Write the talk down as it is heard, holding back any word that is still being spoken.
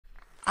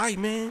Alright,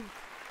 man.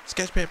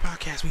 Sketchpad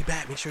Podcast, we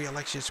back. Make sure y'all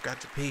like, share, subscribe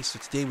to the page. So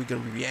today we're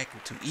going to be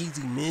reacting to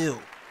Easy Mill.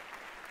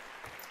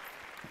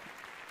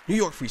 New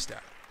York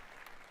Freestyle.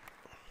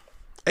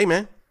 Hey,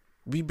 man.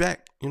 We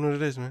back. You know what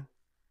it is, man.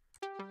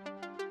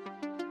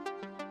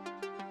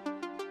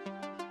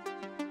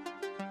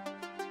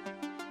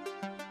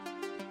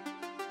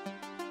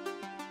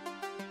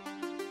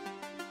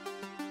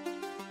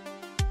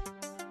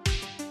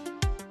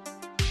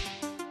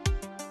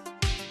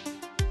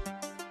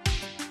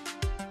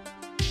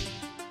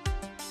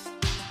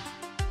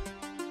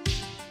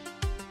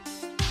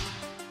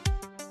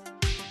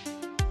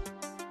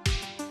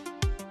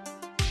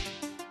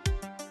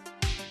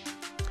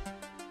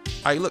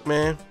 Alright, look,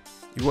 man,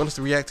 you want us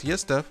to react to your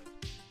stuff,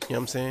 you know what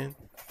I'm saying?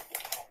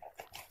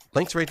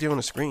 Links right there on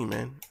the screen,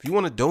 man. If you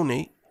want to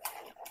donate,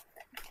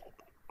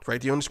 right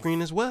there on the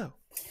screen as well.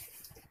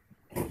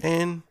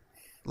 And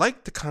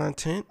like the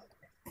content,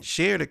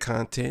 share the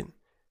content,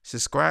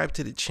 subscribe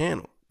to the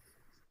channel.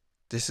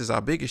 This is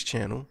our biggest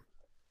channel.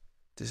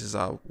 This is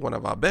one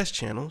of our best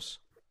channels.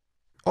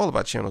 All of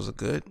our channels are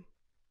good.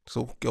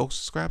 So go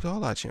subscribe to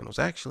all our channels,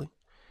 actually.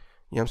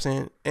 You know what I'm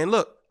saying? And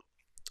look,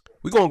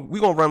 we're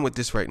gonna run with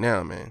this right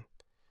now, man.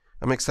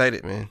 I'm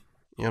excited, man.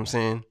 You know what I'm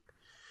saying?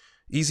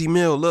 Easy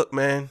Mill, look,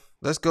 man.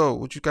 Let's go.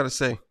 What you gotta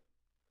say?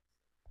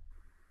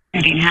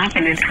 It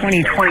happened in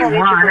 2021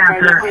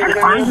 after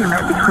an argument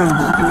between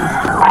Bookies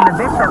and the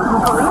victim, who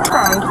police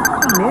say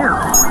he knew.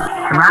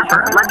 The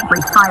rapper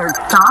allegedly fired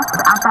shots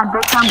at that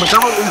victim, with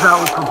Double News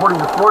Hours reporting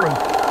this morning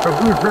that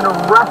he's been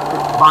arrested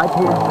by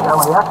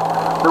LAX.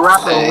 The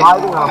rapper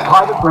riding on a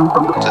private plane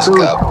from the Just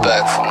got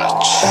back from the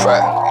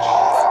track.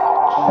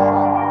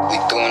 We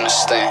doing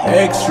this thing.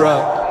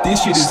 Extra.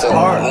 This shit is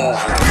hard.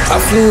 I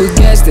flew a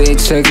gas, they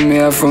checked me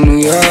out from New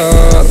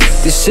York.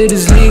 This shit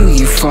is legal,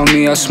 you from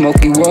me, I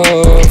smoke you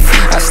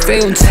off. I stay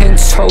on 10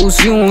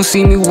 toes, you won't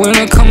see me when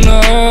I come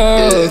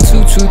up.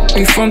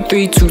 223 from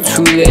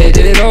 322, let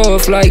it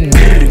off like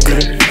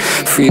grr.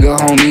 Free the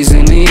homies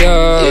in New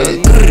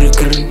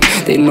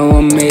York. They know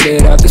I made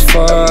it out this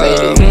far.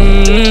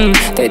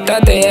 They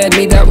thought they had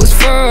me, that was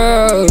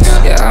false.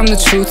 Yeah, I'm the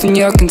truth and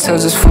y'all can tell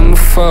just from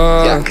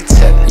afar.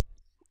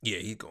 Yeah,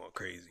 he's going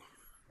crazy.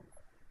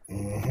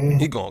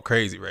 He going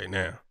crazy right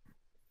now.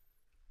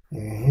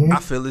 I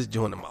feel this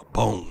joint in my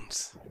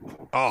bones.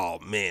 Oh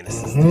man,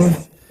 this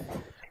is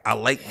I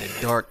like the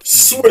dark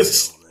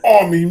Swiss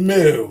Army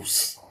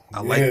Mills. I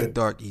like the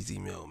dark Easy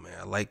Mill, man.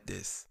 I like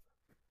this.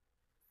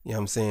 You know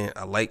what I'm saying?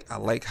 I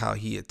like how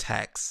he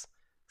attacks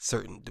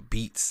the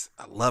beats.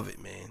 I love it,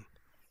 man.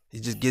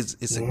 It just gives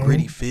it's a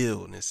gritty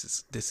feel, and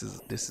this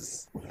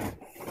is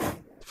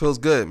feels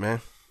good, man.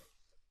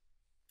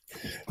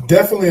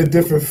 Definitely a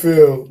different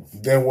feel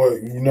than what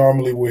you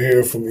normally would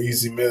hear from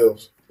Easy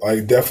Mills.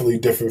 Like, definitely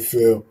different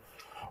feel.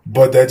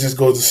 But that just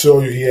goes to show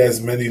you he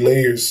has many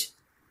layers.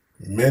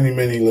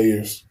 Many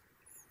layers.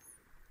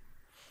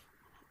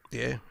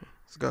 Yeah,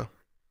 let's go.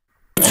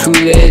 To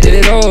let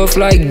it off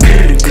like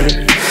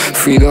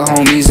free the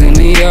homies in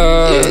New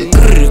York.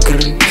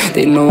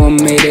 They know I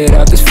made it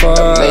out this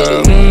far.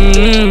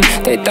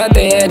 They thought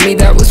they had me,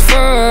 that was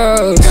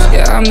false.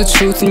 Yeah, I'm the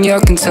truth and y'all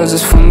can tell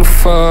just from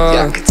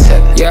afar.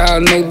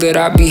 Y'all know that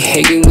I be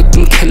hanging with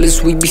them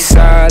killers, we be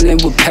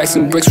silent. With packs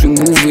and bricks, we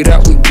move it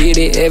out, we get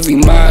it every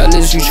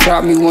mileage. You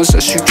try me once, I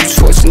shoot you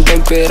twice and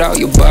dump it out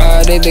your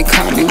body. They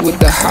caught me with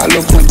the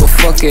hollow point, but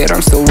fuck it,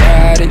 I'm still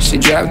riding. She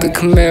drive the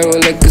Camaro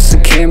like it's a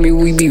Camry,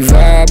 we be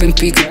vibing.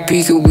 Pika,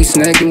 we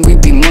snacking, we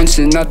be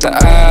munching out the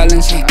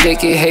islands. They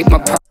can hate my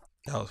pop.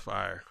 That was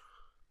fire.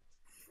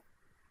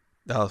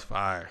 That was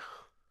fire.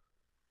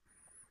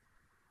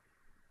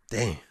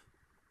 Damn.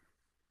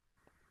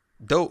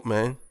 Dope,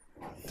 man.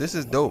 This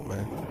is dope,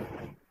 man.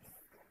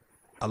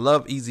 I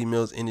love Easy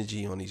Mill's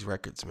energy on these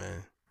records,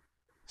 man.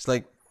 It's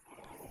like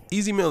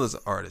Easy Mill is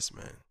an artist,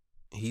 man.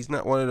 He's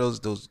not one of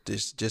those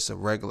just a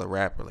regular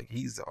rapper. Like,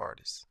 he's the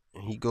artist,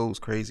 and he goes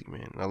crazy,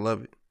 man. I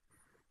love it.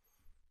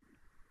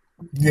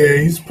 Yeah,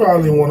 he's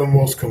probably one of the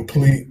most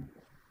complete,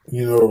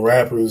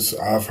 rappers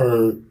I've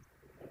heard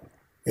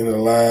in the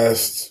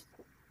last,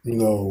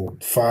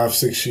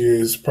 5-6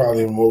 years.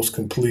 Probably the most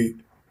complete.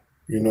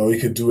 He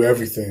could do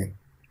everything.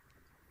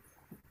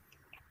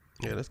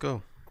 Yeah, let's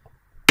go.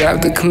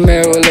 Drive the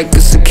Camaro like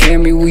it's a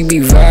Camry, we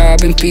be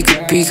vibing.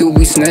 Pika,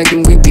 we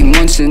snacking, we be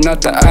munching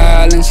out the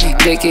islands.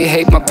 They can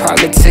hate my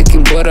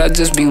politicking, but I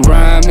just be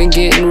rhyming.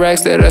 Getting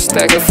racks that I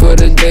stack up for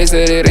the days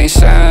that it ain't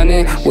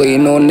shining.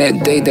 Waiting on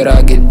that day that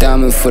I get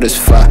diamond for this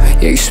fly.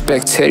 Yeah, you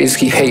spectators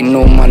keep hating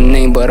on my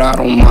name, but I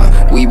don't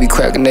mind. We be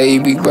cracking, they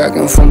be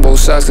cracking from both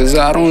sides, cause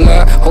I don't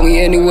lie. Hold me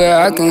anywhere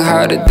I can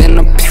hide it, then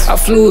I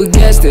flew a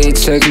gas, they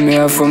checked me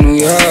out from New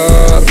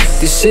York.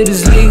 This shit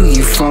is legal,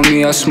 you from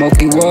me, I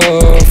smoke you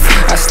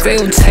off. I stay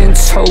on 10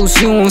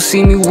 toes, you won't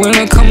see me when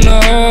I come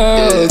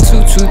up.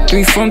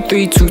 223 from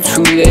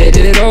 322, let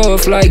it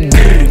off like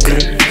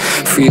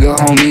free the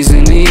homies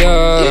in New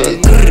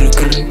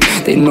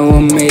York. They know I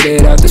made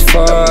it out this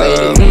far.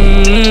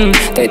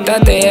 They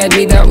thought they had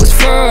me, that was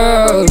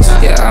false.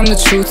 Yeah, I'm the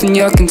truth and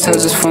y'all can tell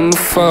just from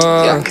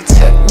afar.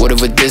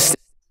 Whatever distance.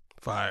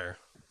 Fire.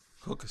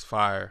 Hook is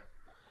fire.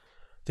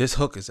 This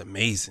hook is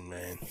amazing,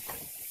 man.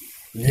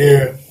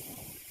 Yeah.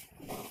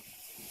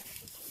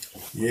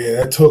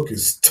 Yeah, that hook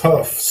is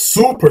tough.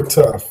 Super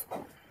tough.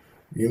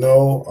 You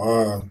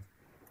know,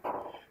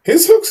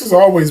 his hooks has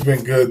always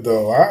been good,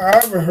 though. I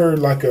haven't heard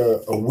like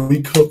a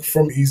weak hook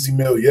from Easy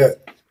Mill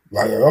yet.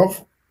 Like,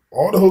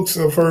 all the hooks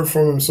I've heard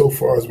from him so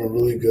far has been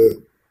really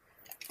good.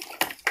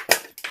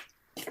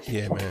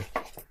 Yeah, man.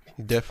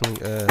 He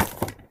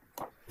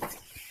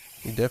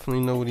definitely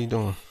know what he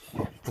doing.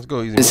 Let's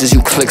go, Easy. This is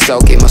you clicks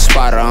out, get my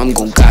spotter, I'm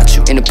gon' got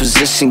you. In a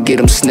position, get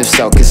them sniffs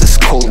out, cause it's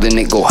cold and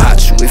it go hot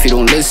you. If you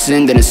don't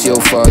listen, then it's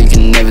your fault, you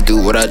can never do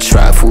what I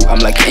try for. I'm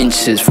like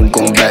inches from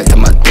going back to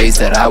my days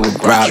that I would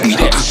rob you.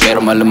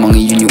 Pero malamang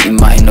yun yung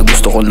imahe na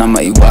gusto ko na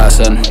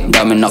maiwasan.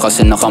 Dami na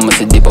kasi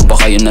nakamasid, di pa ba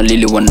kayo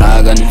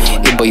naliliwanagan?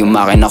 Iba yung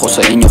makina ko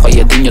sa inyo,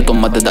 kaya di nyo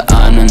tong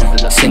madadaanan.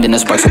 Sindi na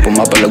sparks sa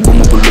pumapalag,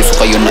 bumubulo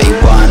so kayo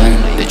naiwanan.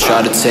 They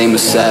try to tame a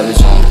savage,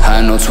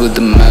 high notes with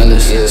the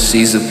malice.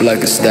 Caesar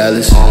black and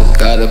stylish,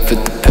 gotta fit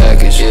the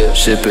package,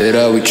 ship it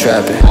out, we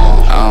trap it.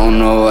 I don't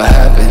know what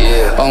happened,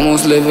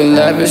 almost living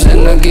lavish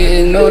and I'm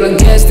getting older.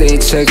 Guess they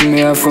check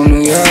me out from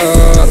New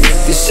York.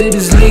 This shit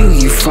is legal,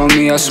 you from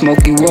me, I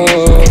smoke you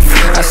up.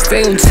 I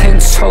stay on 10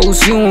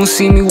 toes, you won't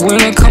see me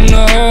when I come to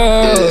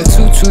up.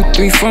 2, 2,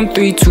 3 from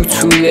 3, 2,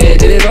 2,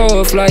 let it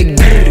off like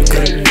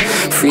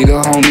free the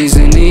homies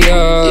in the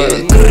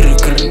yard.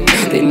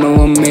 They know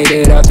I made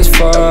it out this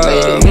far.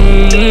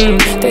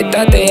 They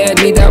thought they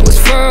had me, that was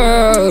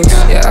false.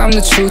 Yeah, I'm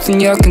the truth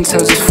and y'all can tell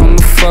just from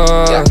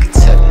afar.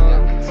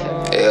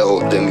 Hey, I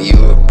hope them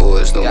Europe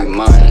boys don't be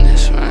minding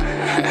this,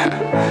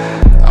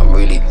 man. I'm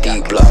really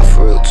deep block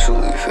for real too,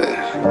 you feel?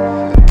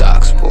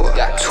 Docs, boy,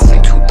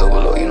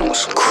 2200, you know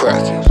what's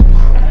cracking.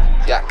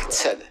 Y'all can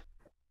tell it.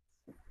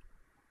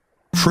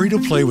 Free to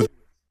play with.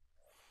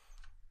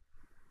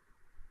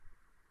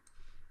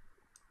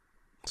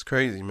 It's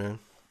crazy, man.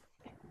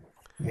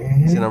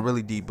 He said I'm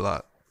really deep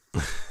block.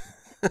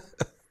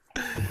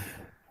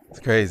 It's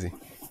crazy.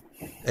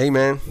 Hey,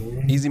 man.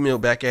 Easy Mill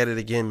back at it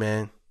again,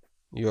 man.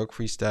 New York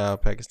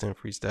freestyle, Pakistan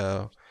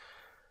freestyle.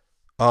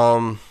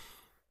 I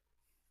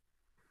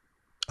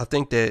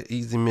think that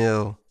Easy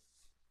Mill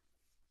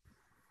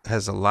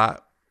has a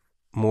lot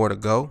more to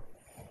go.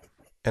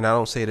 And I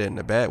don't say that in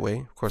a bad way.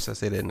 Of course, I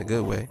say that in a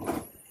good way.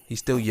 He's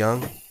still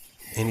young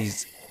and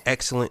he's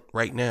excellent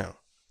right now.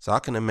 So I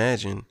can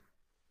imagine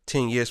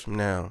 10 years from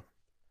now,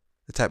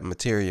 the type of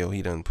material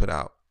he done put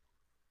out.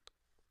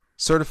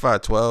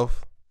 Certified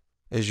 12,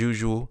 as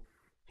usual.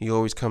 He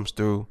always comes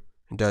through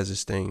and does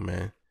his thing,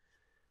 man.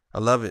 I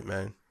love it,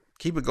 man.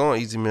 Keep it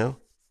going, Easy Mill.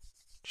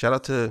 Shout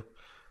out to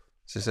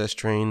Success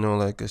Train and all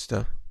that good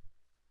stuff.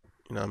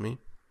 You know what I mean?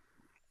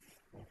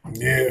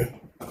 Yeah.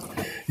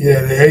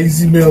 Yeah, the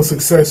Easy Mill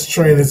Success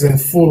Train is in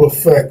full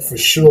effect for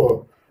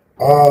sure.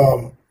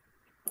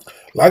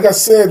 Like I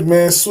said,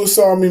 man, Swiss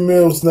Army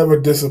Mills never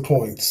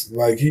disappoints.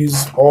 Like,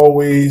 he's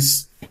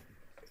always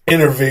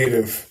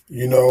innovative,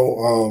 you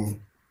know.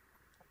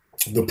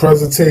 The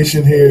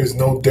presentation here is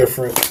no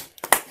different.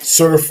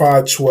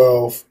 Certified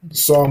 12. The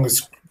song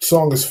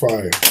is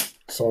fire.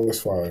 Song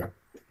is fire.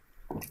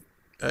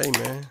 Hey,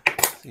 man.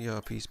 See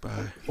y'all. Peace.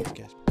 Bye.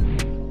 Sketchpad.